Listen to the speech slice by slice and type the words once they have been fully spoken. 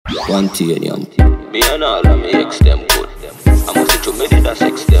Quantanium. Me and all of me ex them good. I must say to me that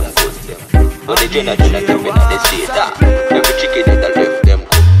sex them good. But the generation tell me that they say that every chicken that left them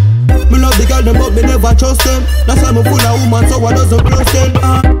good. Me love the girl them but me never trust them. That's why me full of woman so I doesn't close them.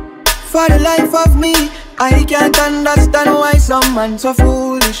 For the life of me, I can't understand why some man so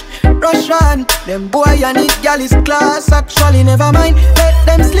foolish. Rush on, them boy and it gal is class. Actually never mind, let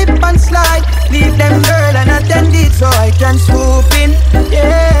them slip and slide. Leave them girl and attend it so I can swoop in.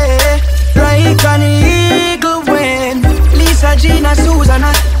 Yeah, like an eagle when Lisa, Gina,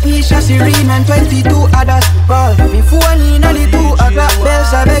 Susanna, Nisha, Serena and 22 others call me phone in the 2 o'clock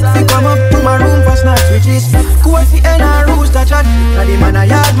bells. I beg to come up to my room for snacks, which is Kofi and a rooster chat. Now the man I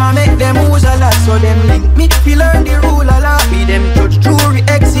yard ma make them use a lot. So them link me, we learn the rule a lot. Be them judge, jury,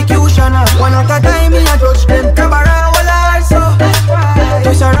 executioner. One at a time me a judge them camera all so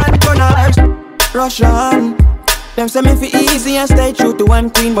Toys are and gunners rush on. Them say me fi easy and stay true to one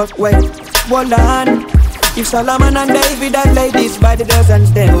queen. But wait, hold on. If Solomon and David had ladies by the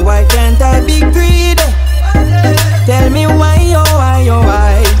dozens, then why can't I be greedy? Tell me why, oh why, oh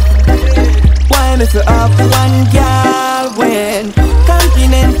why? Why me fi up one girl when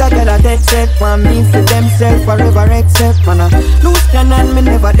Continental girl a dead set from me for themself forever except when I loose cannon me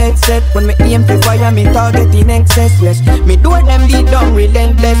never dead set. When me aim to fire me target in excess. Yes, me do them beat down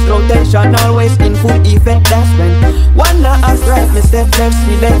relentless. Rotation always in full effect. That's when one not act right me step left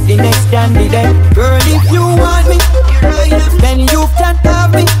select the next candidate. Girl if you want me, then you can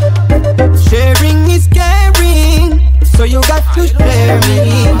have me. Sharing is caring, so you got to share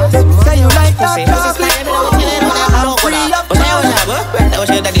me. Say you like that chocolate, I'm free of chocolate.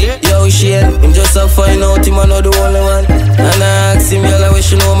 Yo Shane, him just a find out him I know the only one. And I ask him, girl, where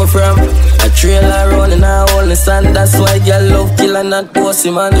she know me from. A trailer run and I hold the sand. That's why girl love kill and not bossy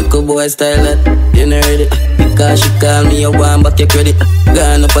man. Little boy style that, you know ready. Because she call me, you want back your credit.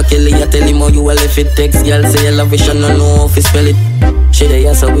 Gone up a Kelly, I tell him how you will if it takes. Girl say you love it, she don't know if you spell it. She dey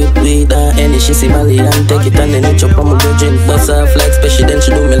ask her with weed and any. She see Mali and take it and then it chop on my virgin. Bust off like special, then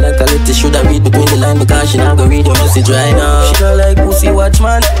she do me like a little. Shoulda read between the line because she not go read your message right now. She don't like pussy watch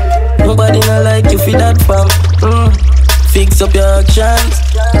man. Nobody not like you for that fam. Fix up your actions.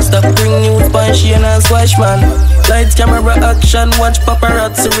 Stop bring news pan Shane and swash man. Lights, camera, action. Watch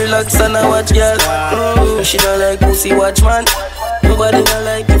paparazzi, relax and I watch girl. She don't like pussy watch man. Nobody not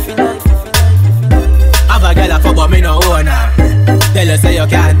like you for that. Have a girl a fuck but me no own her. Tell her say you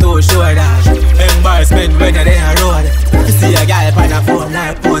can't do sure that. Embarrassment when you're there road. You see a girl on a phone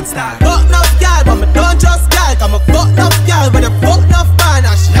like porn star.